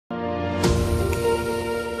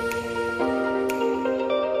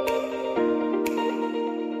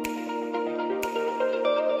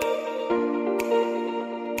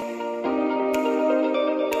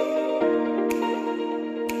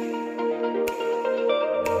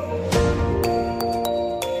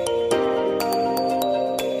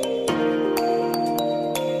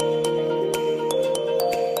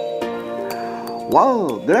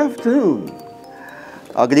Well, good afternoon.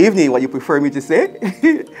 Good evening, what you prefer me to say.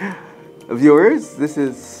 Viewers, this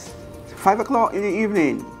is 5 o'clock in the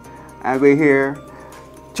evening, and we're here,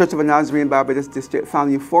 Church of the Nazarene Barbados District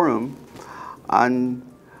Family Forum, on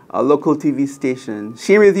a local TV station,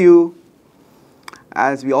 sharing with you,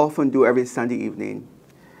 as we often do every Sunday evening.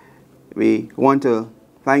 We want to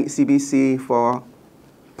thank CBC for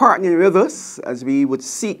partnering with us as we would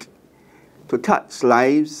seek to touch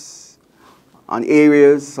lives on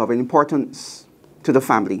areas of importance to the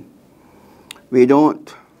family. We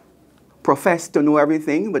don't profess to know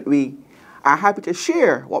everything, but we are happy to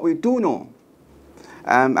share what we do know.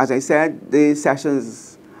 As I said, these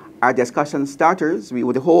sessions are discussion starters. We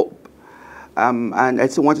would hope, and I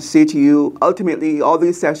just want to say to you, ultimately, all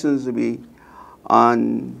these sessions will be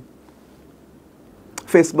on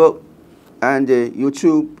Facebook and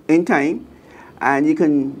YouTube in time, and you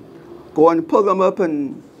can go and pull them up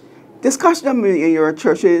and discuss them in your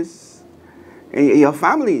churches, in your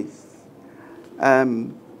families.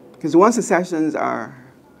 Because once the sessions are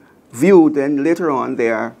viewed, then later on they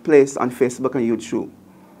are placed on Facebook and YouTube.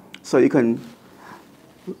 So you can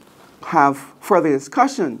have further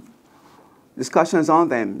discussions on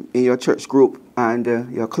them in your church group and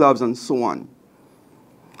your clubs and so on.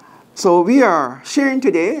 So we are sharing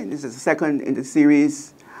today, this is the second in the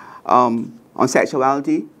series on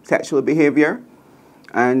sexuality, sexual behavior.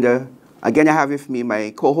 And again, I have with me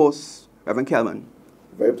my co-host, Reverend Kelman.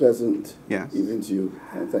 Very pleasant evening to you,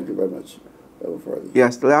 and thank you very much, Reverend Farley.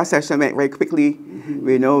 Yes, the last session went very quickly.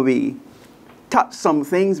 We know we touched some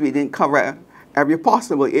things, we didn't cover every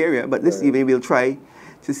possible area, but this evening we'll try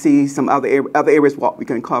to see some other areas what we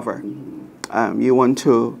can cover. You want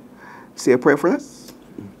to say a prayer for us?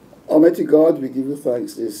 Almighty God, we give you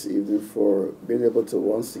thanks this evening for being able to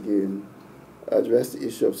once again address the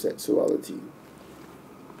issue of sexuality.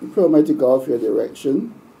 We pray, Almighty God, for your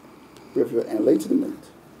direction, we pray for your enlightenment.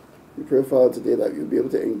 We pray, Father, today that you'll be able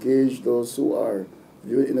to engage those who are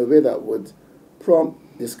viewing in a way that would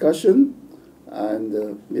prompt discussion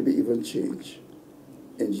and maybe even change.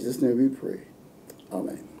 In Jesus' name we pray.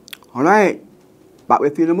 Amen. All right. Back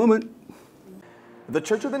with you in a moment. The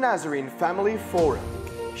Church of the Nazarene Family Forum,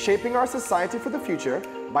 shaping our society for the future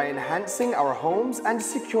by enhancing our homes and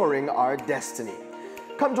securing our destiny.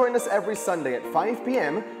 Come join us every Sunday at 5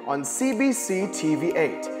 p.m. on CBC TV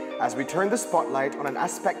 8 as we turn the spotlight on an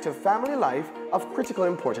aspect of family life of critical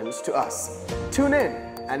importance to us. Tune in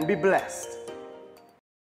and be blessed.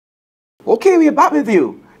 Okay, we're back with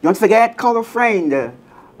you. Don't forget, call a friend,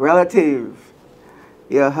 relative,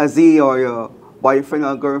 your hubby or your boyfriend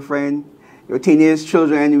or girlfriend, your teenage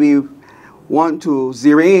children. We want to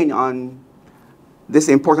zero in on this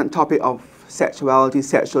important topic of sexuality,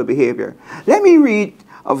 sexual behavior. Let me read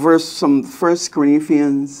a verse from 1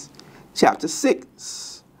 Corinthians chapter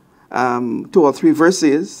 6, 2 or 3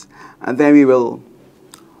 verses, and then we will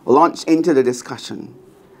launch into the discussion.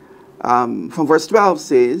 From verse 12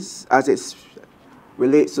 says, as it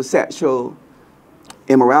relates to sexual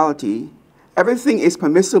immorality, everything is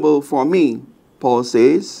permissible for me, Paul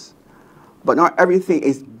says, but not everything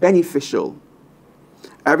is beneficial.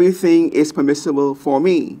 Everything is permissible for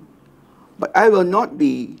me, but I will not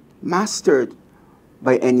be mastered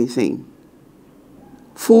by anything.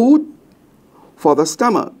 Food for the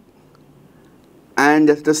stomach, and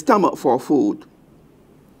the stomach for food,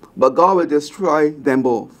 but God will destroy them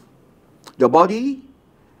both. The body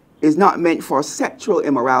is not meant for sexual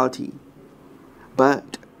immorality,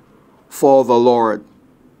 but for the Lord,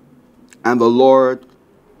 and the Lord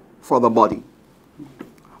for the body.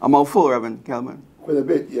 I'm all full, Reverend Kelman. Quite a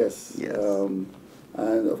bit, yes. And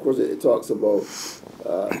of course it talks about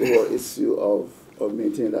the whole issue of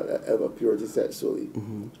maintaining that ever purity sexually.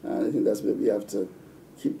 And I think that's what we have to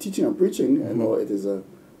keep teaching and preaching. I know it is a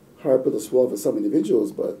hard pill to swallow for some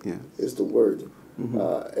individuals, but it's the word.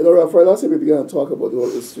 For last time we began to talk about the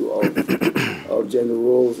whole issue of gender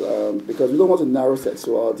roles, because we don't want to narrow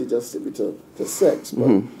sexuality just simply to sex,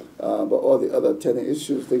 but all the other tenant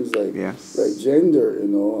issues, things like gender, you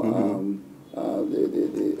know,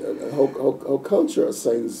 how culture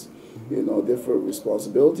assigns, you know, different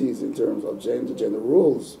responsibilities in terms of gender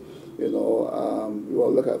roles. You know, we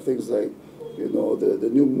want to look at things like, you know, the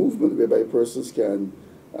new movement whereby persons can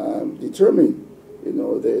determine, you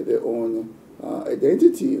know, their own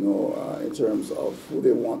identity, you know, in terms of who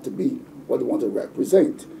they want to be, what they want to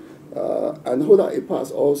represent, and how that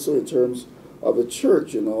impacts also in terms of the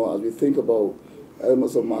church, you know, as we think about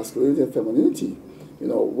elements of masculinity and femininity, you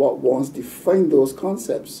know, what once defined those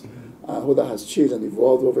concepts, how that has changed and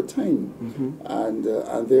evolved over time, and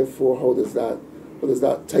therefore how does that what does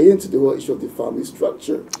that tie into the whole issue of the family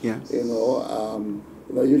structure? Yes.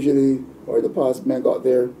 Usually, or in the past, men got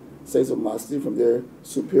their sense of mastery from their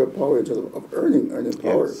superior power in terms of earning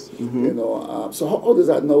power. Yes. Mm-hmm. So how does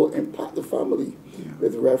that now impact the family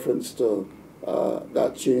with reference to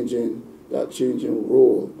that changing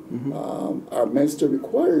role? Mm-hmm. Are men still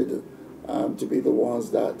required to be the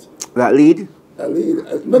ones that lead?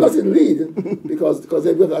 Lead, no, not in lead, because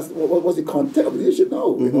that's what was the context of leadership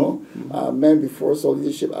now. Mm-hmm. Men before saw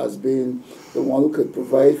leadership as being the one who could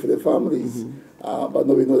provide for their families, but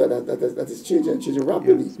now we know that is changing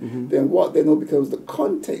rapidly. Yes. Mm-hmm. Then what then now becomes the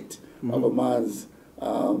content of a man's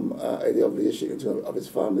idea of leadership in terms of his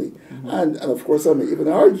family, and of course, I mean, even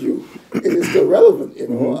argue it is still relevant.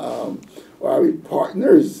 Or are we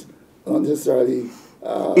partners, not necessarily?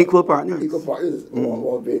 Equal partners. Equal partners.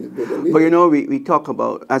 But we talk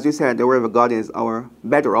about, as you said, the word of God is our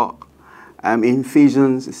bedrock. In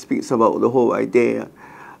Ephesians, it speaks about the whole idea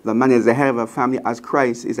the man is the head of a family as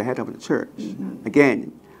Christ is the head of the church.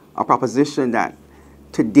 Again, a proposition that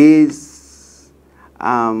today's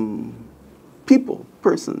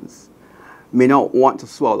persons, may not want to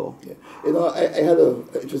swallow. Yeah. I had an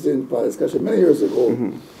interesting discussion many years ago,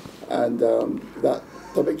 and that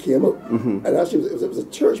topic came up, and actually it was a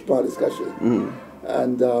church part discussion,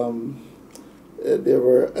 and there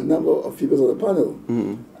were a number of people on the panel,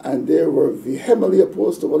 and they were vehemently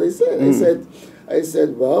opposed to what I said. I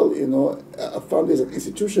said, well, a family is an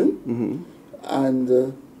institution,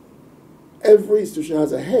 and every institution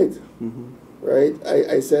has a head, right?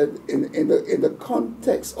 I said in the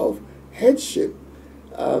context of headship,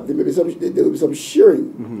 there will be some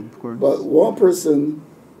sharing, of course. but one person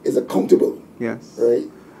is accountable. Yes. Right.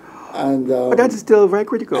 And but that's still very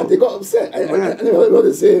critical. And they got upset. And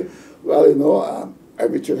they say, well,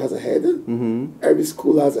 every church has a head. Every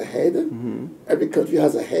school has a head. Every country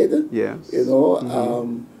has a head. Yes.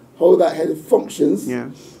 How that head functions.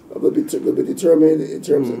 Yes. Will be determined in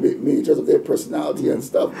terms of their personality and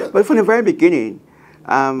stuff. But from the very beginning.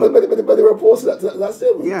 But they were opposed to that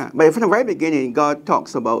statement. Yeah. But from the very beginning, God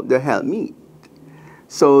talks about the helpmeet.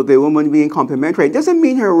 So the woman being complementary doesn't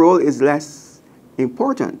mean her role is less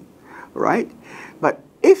important, right? But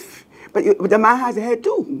the man has a head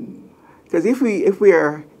too, because if we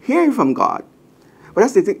are hearing from God, but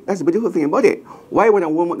that's the beautiful thing about it. Why would a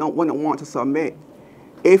woman not want to submit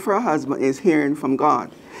if her husband is hearing from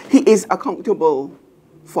God? He is accountable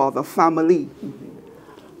for the family.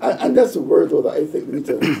 And that's the word though that I think we need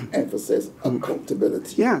to emphasize: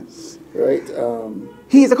 accountability. Yes. Right.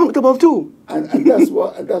 He is accountable too. And that's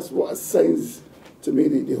what assigns to me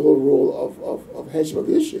the whole role of headship of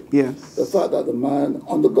leadership. Yes. The fact that the man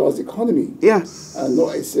under God's economy. Yes. And no,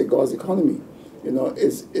 I say God's economy,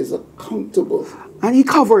 is accountable. And he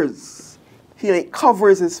covers. He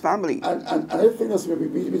covers his family. And I think that's what we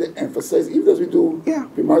need to emphasize, even as we do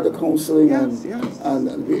premarital counseling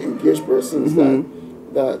and we engage persons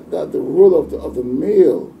that the role of the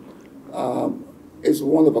male is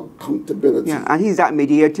one of accountability. Yeah, and he's that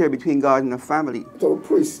mediator between God and the family. The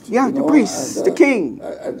priest. Yeah, the priest, and, the king.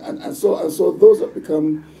 And so those have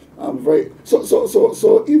become very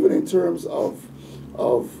so even in terms of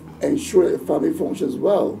ensuring that family functions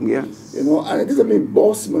well. Yes. And it doesn't mean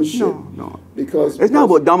bossmanship. No. Because it's not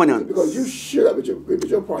about dominance. Because you share that with your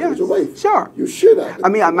partner, with your wife. Sure. You share that. I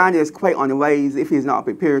mean, a man is quite unwise if he's not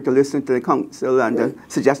prepared to listen to the counsel and the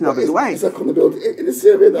suggestion of his wife. It's accountability. In the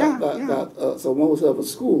same way that someone who's out of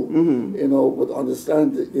school, would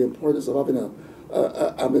understand the importance of having a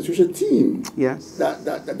nutrition team. Yes. That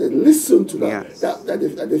they listen to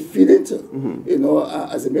that they feed into,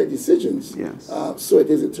 as they make decisions. Yes. So it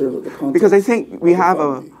is in terms of the context. Because I think we have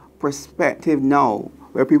a perspective now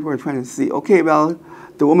where people are trying to see, okay, well,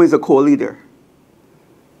 the woman is a co-leader.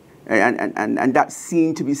 And that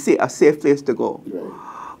seemed to be a safe place to go. Right.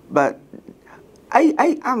 But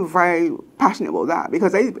I am very passionate about that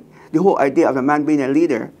because the whole idea of a man being a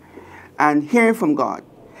leader and hearing from God.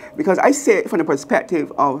 Because I say it from the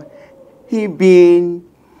perspective of he being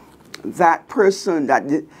that person that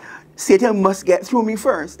Satan must get through me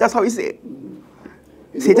first. That's how he said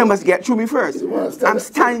it. Satan must get through me first. I'm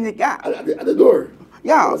standing in the gap. At the door.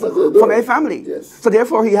 Yeah, for my family. Yes. So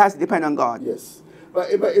therefore, he has to depend on God. Yes, but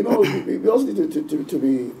we also need to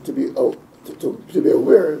be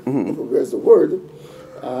aware, where's the word,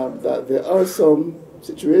 that there are some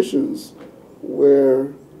situations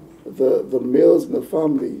where the males in the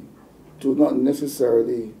family do not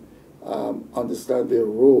necessarily understand their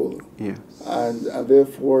role. Yes. And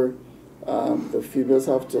therefore, the females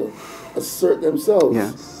have to assert themselves.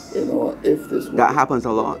 Yes. you know, if this that happens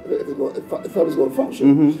a lot. If family's going to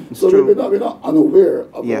function. So true. we're not unaware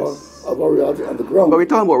of, Yes. our reality on the ground. But we're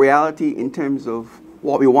talking about reality in terms of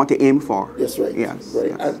what we want to aim for. Yes, right. Yes.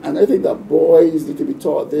 Right. Yes. And I think that boys need to be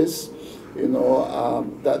taught this, you know,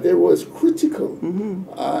 that their role is critical.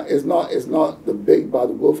 It's not the big bad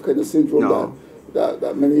wolf kind of syndrome No.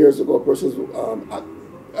 that many years ago persons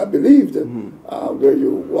I believed, where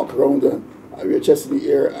you walk around with your chest in the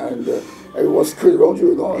air and everyone's screwed around you.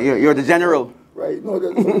 You know, You're the general. Right? No,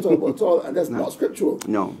 that's not talking about at all, and that's not scriptural.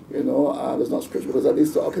 No. You know, that's not scriptural because that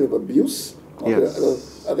leads to all kind of abuse, all Yes. kind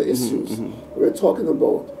of other issues. We're talking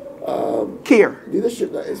about Care.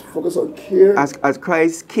 leadership that is focused on care. As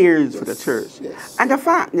Christ cares for the Yes, church. yes. And the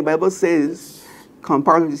fact, the Bible says,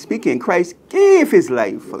 comparatively speaking, Christ gave his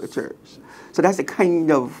life for the church. So that's the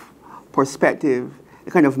kind of perspective,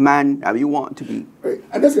 the kind of man that we want to be. Right.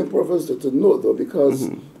 And that's important for us to note, though, because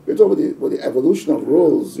we're talking about the evolution of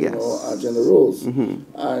roles, you Yes. know, gender roles.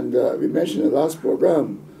 And we mentioned in the last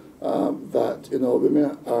program that, you know,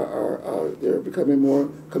 women they're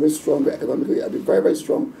coming stronger economically. I've been very, very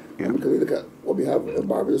strong. Yeah. And because we look at what we have in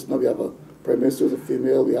Barbados now, we have a prime minister who's a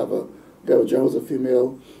female, we have a governor general who's a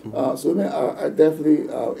female. So women are definitely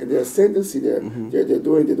in their ascendancy there. They're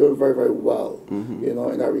doing very, very well, you know,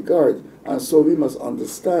 in that regard. And so we must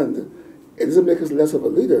understand it doesn't make us less of a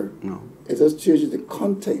leader. No. It just changes the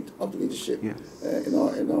content of the leadership Yes. in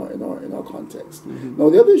our context. Now,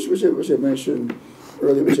 the other issue which I mentioned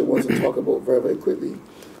earlier, which I want to talk about very, very quickly,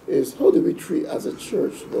 is how do we treat as a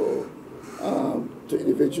church, though, to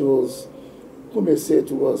individuals who may say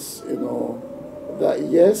to us, you know, that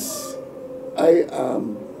yes, I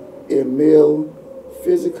am a male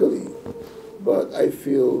physically, but I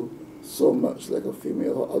feel so much like a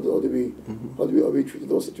female. How do we treat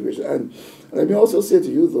those situations? And let me also say to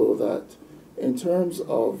you, though, that in terms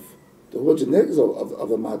of the whole genetics of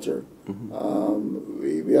the matter,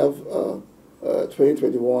 we have a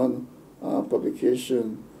 2021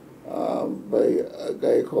 publication by a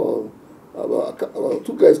guy called,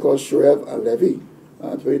 two guys called Shrev and Levy,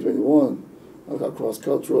 2021, across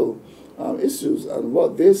cultural issues. And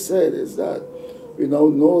what they said is that we now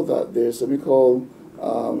know that there's something called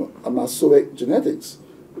a Masoic genetics,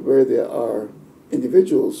 where there are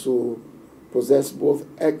individuals who possess both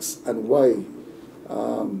X and Y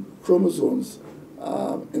chromosomes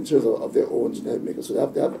in terms of their own genetic makeup. So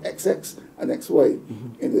they have XX and XY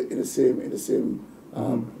in the same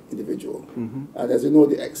individual. And as you know,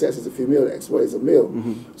 the XX is a female, the XY is a male.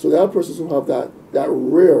 So there are persons who have that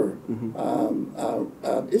rare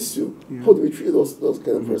issue. How do we treat those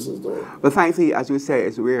kind of persons, though? But thankfully, as you say,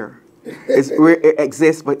 it's rare. It's rare. It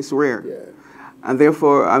exists, but it's rare. Yeah. And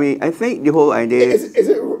therefore, I mean, I think the whole idea is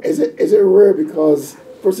it rare because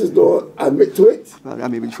persons don't admit to it? Well, that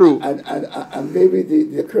may be true. And maybe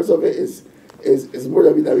the occurrence of it is more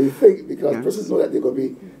than we think, because persons know that they're going to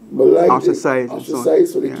be maligned,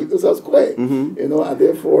 ostracized, so they keep themselves quiet, you know, and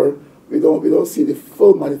therefore we don't see the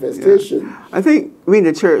full manifestation. Yeah. I think we in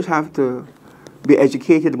the church have to be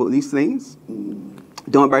educated about these things.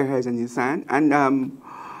 Don't bury our heads in the sand, and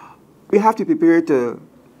we have to be prepared to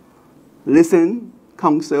listen,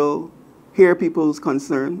 counsel, hear people's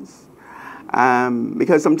concerns,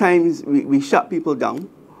 because sometimes we shut people down,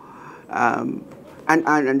 and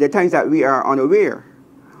there are times that we are unaware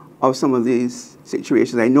of some of these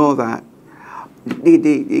situations. I know that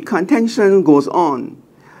the contention goes on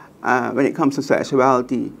when it comes to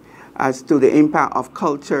sexuality as to the impact of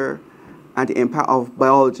culture and the impact of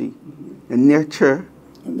biology, the nurture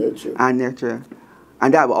and nurture.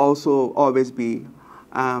 And that will also always be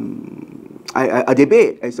a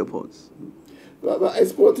debate, I suppose. But I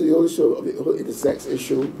support the whole issue of the whole intersex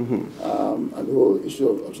issue and the whole issue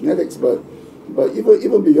of genetics. But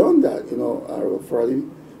even beyond that, you know, Farley,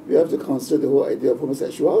 we have to consider the whole idea of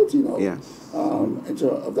homosexuality now. Yes. In terms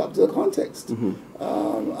of that particular context,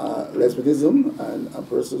 lesbianism and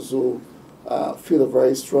persons who feel a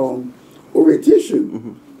very strong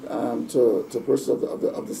orientation to persons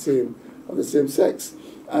of the same sex,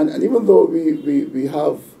 and even though we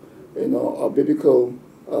have, you know, a biblical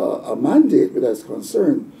a mandate where that's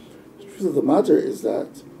concerned, the truth of the matter is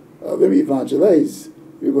that when we evangelize,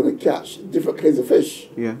 we're going to catch different kinds of fish.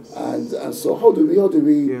 Yes. And so how do we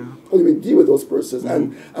deal with those persons,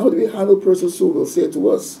 and how do we handle persons who will say to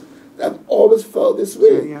us that I've always felt this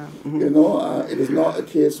way? Yeah. You know, it is not a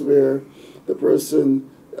case where the person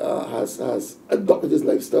has adopted this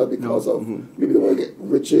lifestyle because of maybe they want to get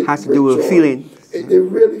richer. Has to do with feeling. They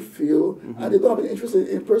really feel, and they don't have an interest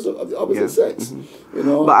in person of the opposite sex. You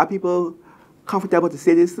know. But are people comfortable to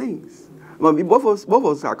say these things? Well, both of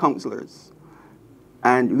us are counselors,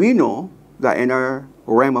 and we know that in our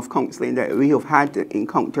realm of counseling that we have had to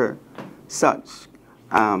encounter such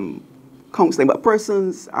counseling, but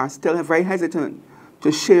persons are still very hesitant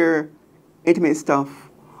to share intimate stuff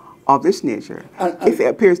of this nature if it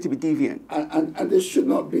appears to be deviant. And this should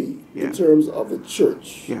not be in terms of the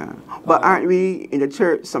church. Yeah, but aren't we in the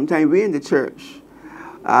church, sometimes we in the church,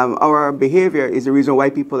 our behavior is the reason why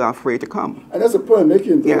people are afraid to come. And that's the point I'm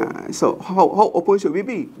making, though. Yeah, so how open should we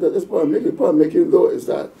be? That's the point I'm making. The point I'm making, though, is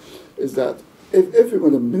that if we're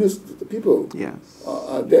going to minister to people, yes,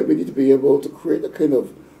 then we need to be able to create a kind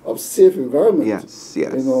of safe environment. Yes,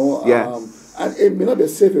 yes, you know, yes. And it may not be a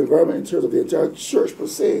safe environment in terms of the entire church per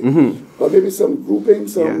se, but maybe some grouping,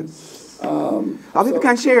 some people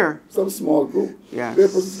can share. Some small group yes, where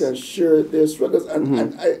persons can share their struggles.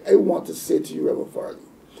 And I want to say to you, Reverend Farley,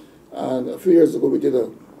 and a few years ago we did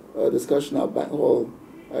a discussion at Bank Hall.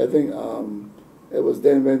 I think it was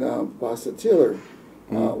then when Pastor Taylor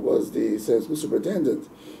was the Sunday school superintendent,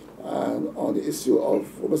 and on the issue of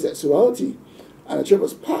homosexuality, and the church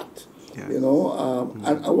was packed. Yes. You know,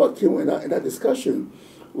 and what came in that discussion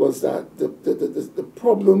was that the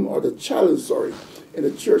problem or the challenge, in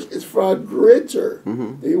the church is far greater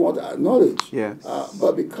than you want to acknowledge. Yes.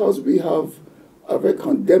 But because we have a very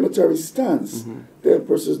condemnatory stance, then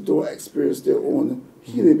persons don't experience their own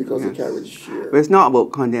healing because they can't really share. But it's not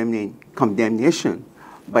about condemnation,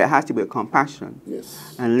 but it has to be compassion,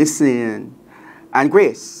 and listening, and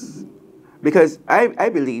grace. Because I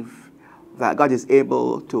believe that God is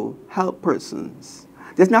able to help persons.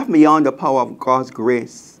 There's nothing beyond the power of God's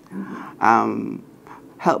grace.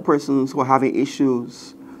 Help persons who are having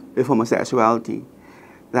issues with homosexuality.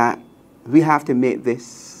 That we have to make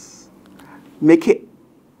it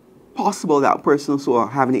possible that persons who are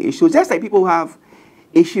having issues, just like people who have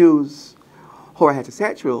issues who are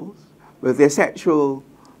heterosexuals, with their sexual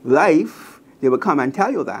life, they will come and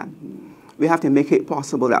tell you that. We have to make it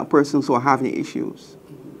possible that persons who are having issues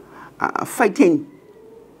fighting.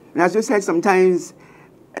 And as you said, sometimes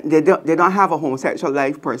they don't have a homosexual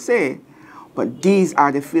life per se, but these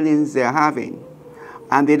are the feelings they're having.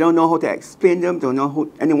 And they don't know how to explain them, don't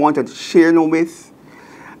know anyone to share them with.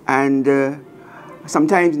 And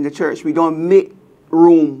sometimes in the church, we don't make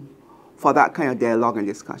room for that kind of dialogue and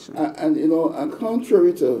discussion. And you know, and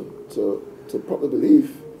contrary to popular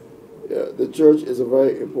belief, the church is a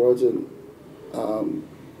very important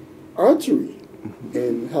artery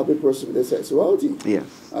in helping persons with their sexuality.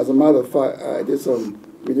 Yes. As a matter of fact, I did some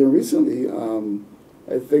reading recently.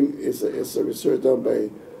 I think it's a research done by a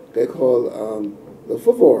guy called the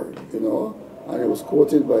Favor, you know, and it was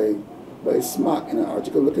quoted by SMAC in an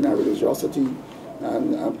article looking at religiosity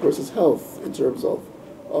and person's health in terms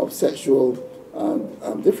of sexual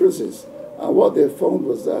differences. And what they found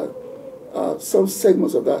was that some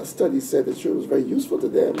segments of that study said the church was very useful to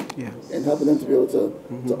them in helping them to be able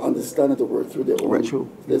to understand and to work through their own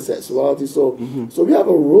their sexuality. So so we have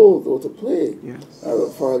a role, though, to play,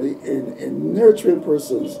 Farley, in nurturing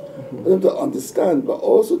persons, for them to understand, but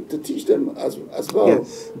also to teach them as well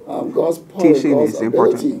God's power, teaching God's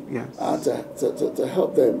ability, to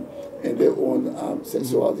help them in their own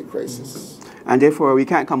sexuality crisis. And therefore, we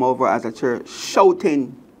can't come over as a church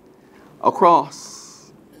shouting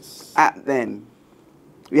across at them.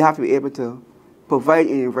 We have to be able to provide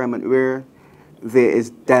an environment where there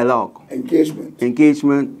is dialogue.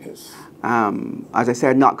 Engagement. Yes. As I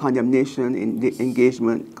said, not condemnation,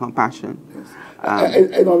 engagement, compassion. Yes.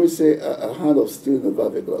 I always say a hand of steel in a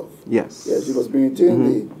velvet glove. Yes. Yes, you must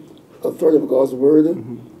maintain the authority of God's word,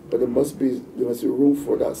 but there must be room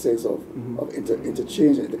for that sense of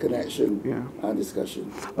interchange and interconnection and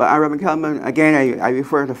discussion. But Reverend Kelman, again, I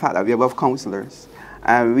refer to the fact that we are both counselors.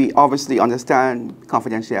 And we obviously understand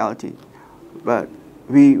confidentiality, but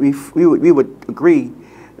we would agree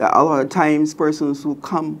that a lot of times persons who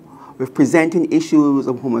come with presenting issues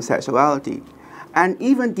of homosexuality and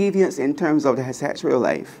even deviance in terms of their sexual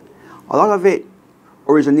life, a lot of it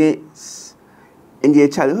originates in their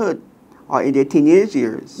childhood or in their teenage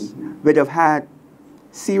years, where they've had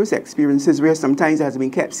serious experiences where sometimes it has been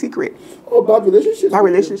kept secret. Or bad relationships. Bad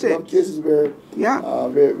relationships. There are cases where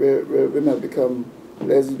where women have become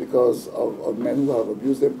lesbians because of men who have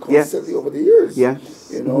abused them constantly over the years. Yes.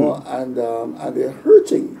 You know, and they're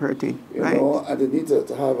hurting. You right. know, and they need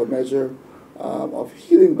to have a measure of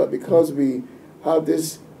healing. But because we have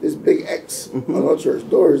this big X on our church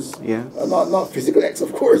doors, not physical X,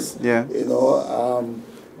 of course. Yeah. You know,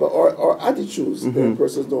 but our attitudes, then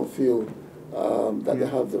persons don't feel that they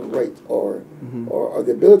have the right or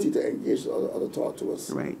the ability to engage or to talk to us.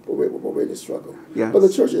 Right. But where they struggle. Yes. But the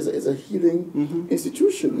church is a healing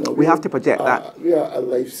institution. You know, we have to protect that. We are a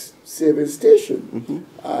life-saving station,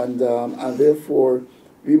 and therefore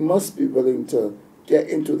we must be willing to get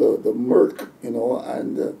into the murk, you know,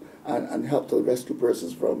 and help to rescue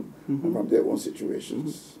persons from their own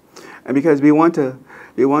situations. And because we want to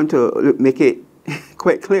make it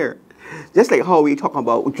quite clear, just like how we talk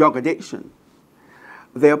about drug addiction,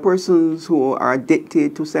 there are persons who are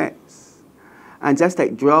addicted to sex, and just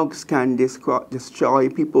like drugs can destroy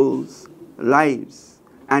people's lives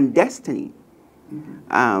and destiny,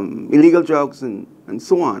 illegal drugs and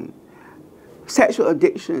so on, sexual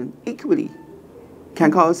addiction equally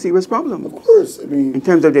can cause serious problems. Of course, I mean, in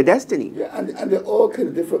terms of their destiny. Yeah, and they're all kind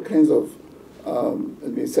of different kinds of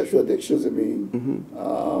sexual addictions. I mean,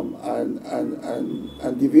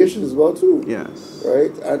 and deviations as well too. Yes.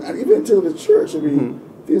 Right, and even in terms of the church, I mean,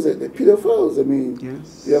 things like the pedophiles. I mean,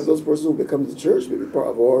 yes. You have those persons who become the church, maybe part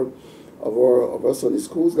of our Sunday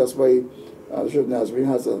schools. That's why the Church of Nazarene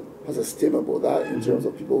has a statement about that in terms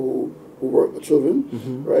of people who work with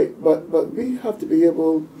children, right? But we have to be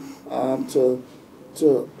able to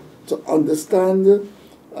understand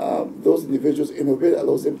those individuals in a way that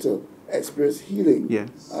allows them to experience healing,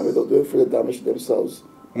 yes, without doing further damage to themselves,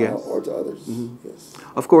 yes, or to others. Yes.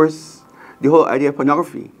 Of course, the whole idea of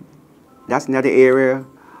pornography, that's another area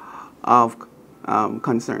of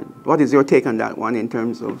concern. What is your take on that one in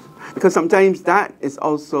terms of, because sometimes that is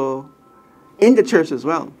also in the church as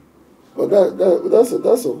well. Well, that's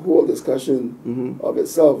a whole discussion of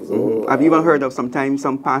itself. So, I've even heard of sometimes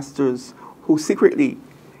some pastors who secretly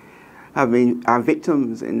are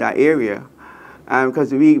victims in that area,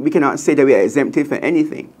 because we cannot say that we are exempted for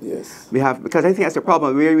anything. Yes. Because I think that's the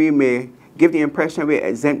problem, where we may give the impression we're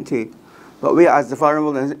exempted, but we are as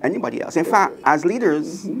vulnerable as anybody else. In fact, as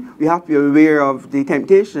leaders, we have to be aware of the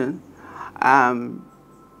temptation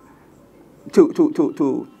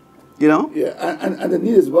to you know? Yeah, and the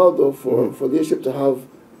need as well, though, for leadership to have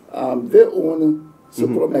their own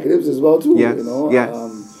support mechanisms as well, too. Yes. You know?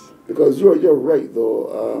 Yes. Because you're right,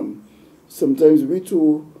 though. Sometimes we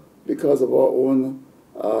too, because of our own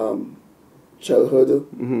childhood,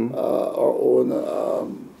 our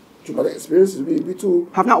own traumatic experiences, we too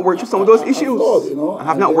have not worked through some of those issues. Flawed, you know?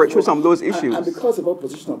 Have not worked through some of those issues. And because of our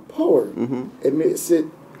position of power, it makes it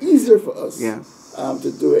easier for us. Yes.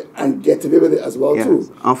 To do it and get away with it as well,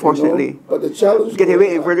 too. Unfortunately. You know? But the challenge get away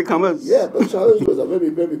with inverted commas. Yeah, but the challenge was that when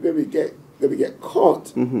we get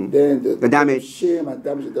caught, then the damage, shame and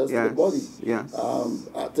damage it does to the body, yes,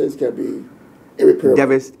 at times can be irreparable,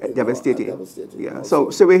 devastating. Yeah.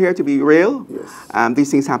 So we're here to be real. Yes.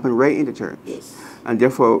 These things happen right in the church. Yes. And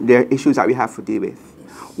therefore there are issues that we have to deal with.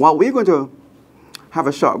 Yes. Well, we're going to have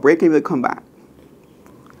a short break and we'll come back.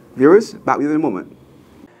 Viewers, back with you in a moment.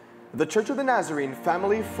 The Church of the Nazarene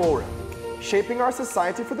Family Forum, shaping our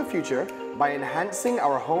society for the future by enhancing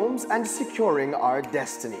our homes and securing our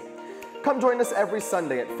destiny. Come join us every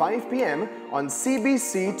Sunday at 5 p.m. on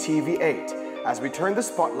CBC TV 8 as we turn the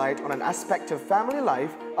spotlight on an aspect of family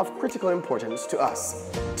life of critical importance to us.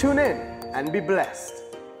 Tune in and be blessed.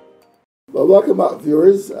 Well, welcome back,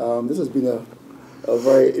 viewers. This has been a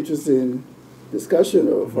very interesting discussion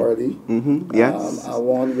of authority. Yes. And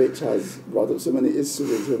one which has brought up so many issues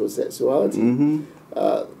in terms of sexuality.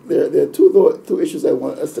 There are two issues I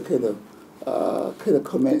want us to kind of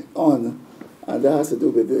comment on, and that has to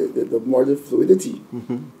do with the modern fluidity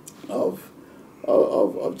of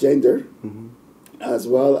gender, as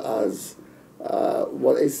well as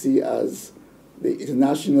what I see as the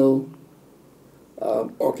international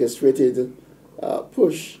orchestrated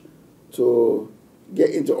push to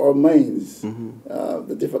get into our minds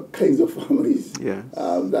the different kinds of families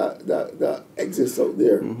that exist out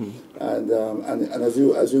there, and as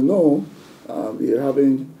you know, we are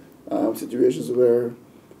having situations where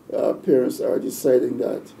parents are deciding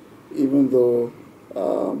that even though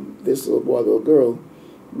this little boy or girl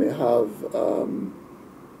may have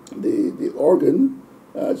the organ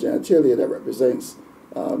genitalia that represents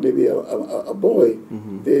maybe a boy,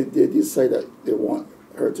 they decide that they want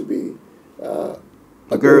her to be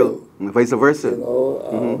a girl, vice versa, you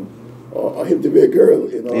know, or him to be a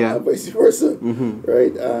girl, you know, and vice versa,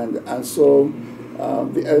 right? And so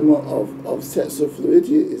the element of sexual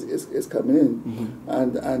fluidity is coming in,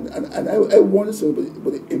 and I wonder some of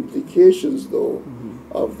the implications though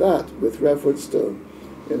of that with reference to,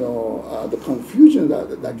 you know, the confusion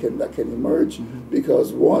that can emerge,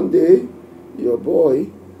 because one day you're a boy,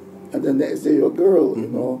 and the next day you're a girl, you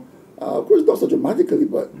know. Of course, not so dramatically,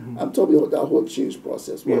 but I'm talking about that whole change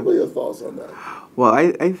process. What are your thoughts on that? Well,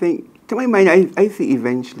 I think to my mind, I think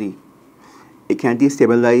eventually it can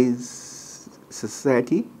destabilize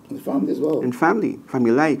society. And family as well. And family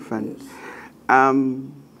life. And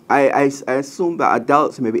Yes. I assume that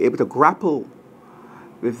adults may be able to grapple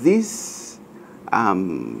with these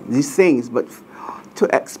things, but to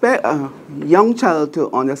expect a young child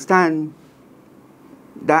to understand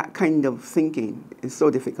that kind of thinking is so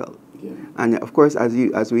difficult. Yeah. And of course,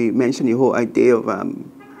 as we mentioned, the whole idea of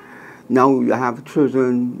now you have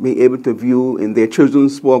children being able to view in their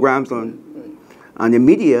children's programs on the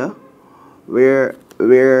media, where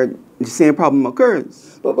the same problem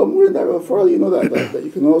occurs. But more than that, Farley, you know that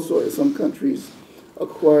you can also, in some countries,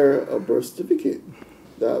 acquire a birth certificate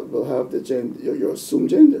that will have the gender, your assumed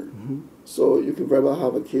gender. Mm-hmm. So you can very well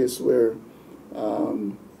have a case where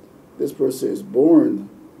this person is born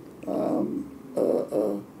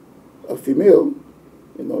a female,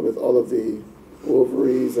 you know, with all of the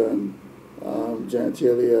ovaries and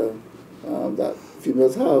genitalia that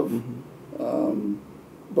females have, Mm-hmm.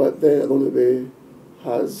 but then along the way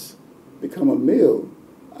has become a male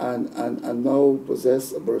and now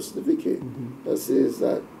possess a birth certificate that says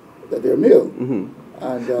that they're male. Mm-hmm.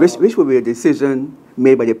 And Which will be a decision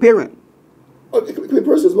made by the parent. it could be a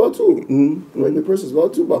person as well too. Mm-hmm. Right, the person as well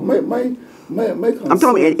too. But my concern, I'm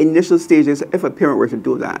talking about in initial stages. If a parent were to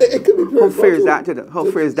do that, it could be how parents fair is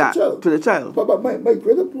too, that to the child? But my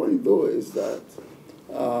greater point though is that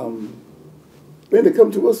when they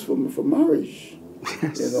come to us for marriage,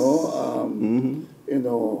 Yes. you know, Mm-hmm. you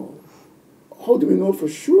know, how do we know for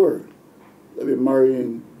sure that we're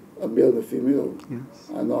marrying a male and a female, Yes.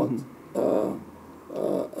 and not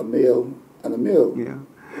a male and a male? Yeah.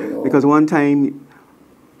 You know? Because one time,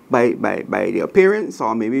 by the appearance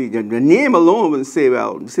or maybe the name alone would say,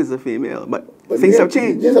 well, this is a female, but things have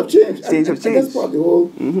changed. Things have changed. Things have And changed. that's part of the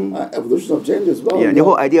whole evolution of gender as well. Yeah, you the know?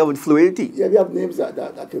 whole idea of fluidity. Yeah, we have names that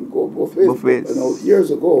can go both ways. Both ways. You know,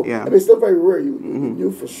 years ago. Yeah. I mean, it's still very rare. You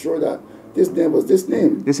knew for sure that this name was this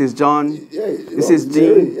name. This is John. Yeah, This know, is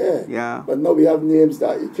Mary, Jean. yeah. Yeah. But now we have names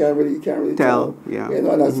that you can't really tell. Yeah. You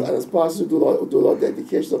know, and as pastors do a lot of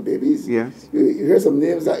dedication of babies. Yes. You hear some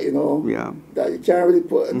names that you know Yeah. that you can't really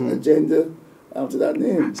put a gender to that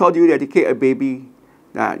name. So how do you dedicate a baby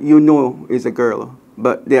that you know is a girl,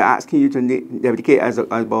 but they're asking you to dedicate as a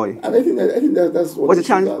boy? And I think that's what What's the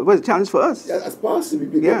challenge? What's the challenge for us? Yeah, as pastors,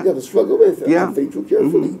 we Yeah. have to struggle with Yeah. and think through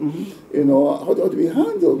carefully. You know, how do we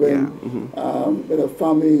handle when when a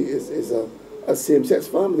family is a same-sex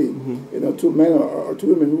family? You know, two men or two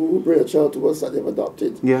women who bring a child to us that they've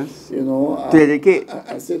adopted. Yes. You know, To dedicate.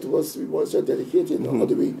 and say to us, we want to dedicate. You know, how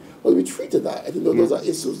do we treat that? I think those are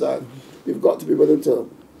issues that we've got to be willing to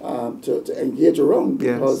engage around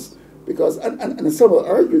because and some will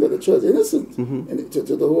argue that the child is innocent and to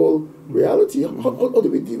the whole reality. How do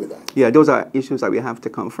we deal with that? Yeah, those are issues that we have to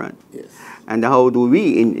confront. Yes. And how do we,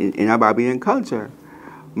 in our Barbadian culture,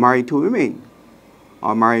 marry two women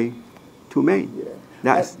or marry two men?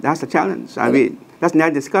 Yeah. That's the challenge. I mean, that's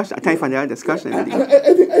another discussion. Time for another discussion. And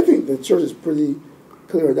I think the church is pretty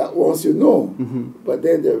clear that once you know, but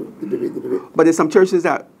then But there's some churches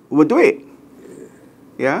that will do it.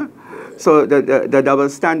 Yeah? So the double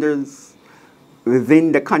standards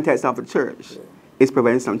within the context of the church is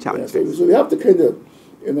preventing some challenges. So we have to kind of,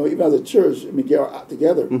 you know, even as a church, get our act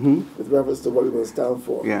together with reference to what we're going to stand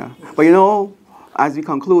for. Yeah. But you know, as we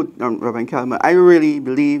conclude, Reverend Kelman, I really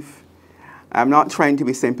believe, I'm not trying to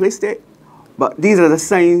be simplistic, but these are the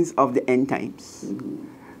signs of the end times.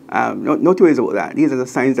 No two ways about that. These are the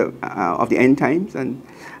signs of the end times, and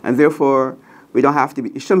therefore we don't have to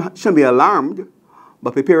be, shouldn't be alarmed,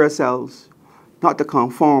 but prepare ourselves not to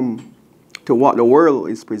conform to what the world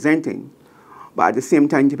is presenting, but at the same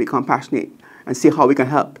time to be compassionate and see how we can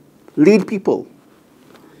help lead people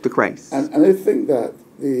to Christ. And I think that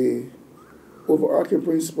the overarching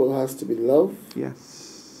principle has to be love.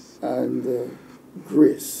 Yes. And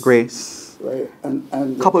grace. Grace. Right.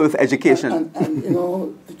 And coupled with education. And you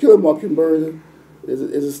know, To Kill a Mockingbird is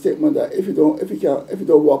a statement that if you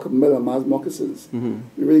don't walk a mile in man's moccasins, you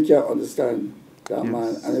really can't understand that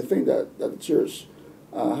man. And I think that the church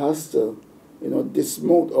has to, you know,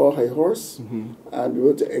 dismount our high horse and be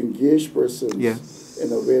able to engage persons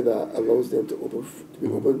in a way that allows them to be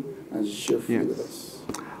open and share freely with us.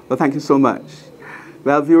 Well, thank you so much.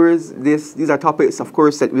 Well, viewers, these are topics, of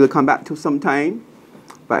course, that we'll come back to sometime,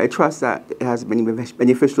 but I trust that it has been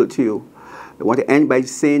beneficial to you. I want to end by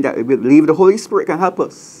saying that we believe the Holy Spirit can help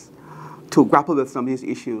us to grapple with some of these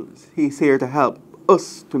issues. He's here to help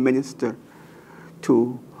us to minister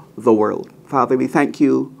to the world. Father, we thank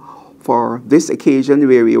you for this occasion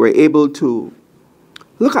where we were able to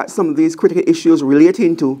look at some of these critical issues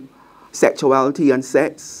relating to sexuality and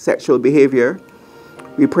sex, sexual behavior.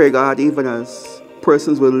 We pray, God, even as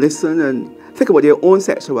persons will listen and think about their own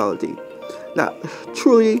sexuality, that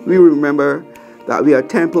truly we remember that we are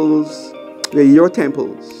temples, we are your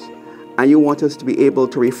temples, and you want us to be able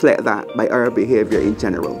to reflect that by our behavior in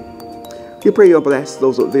general. We pray you bless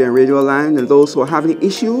those out there in Radio Land and those who are having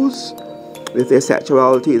issues with their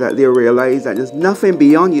sexuality, that they realize that there's nothing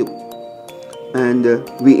beyond you. And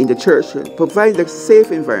we in the church provide a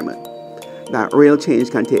safe environment that real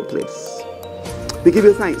change can take place. We give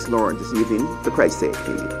you thanks, Lord, this evening, for Christ's sake.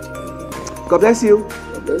 Amen. God bless you.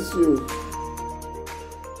 God bless you.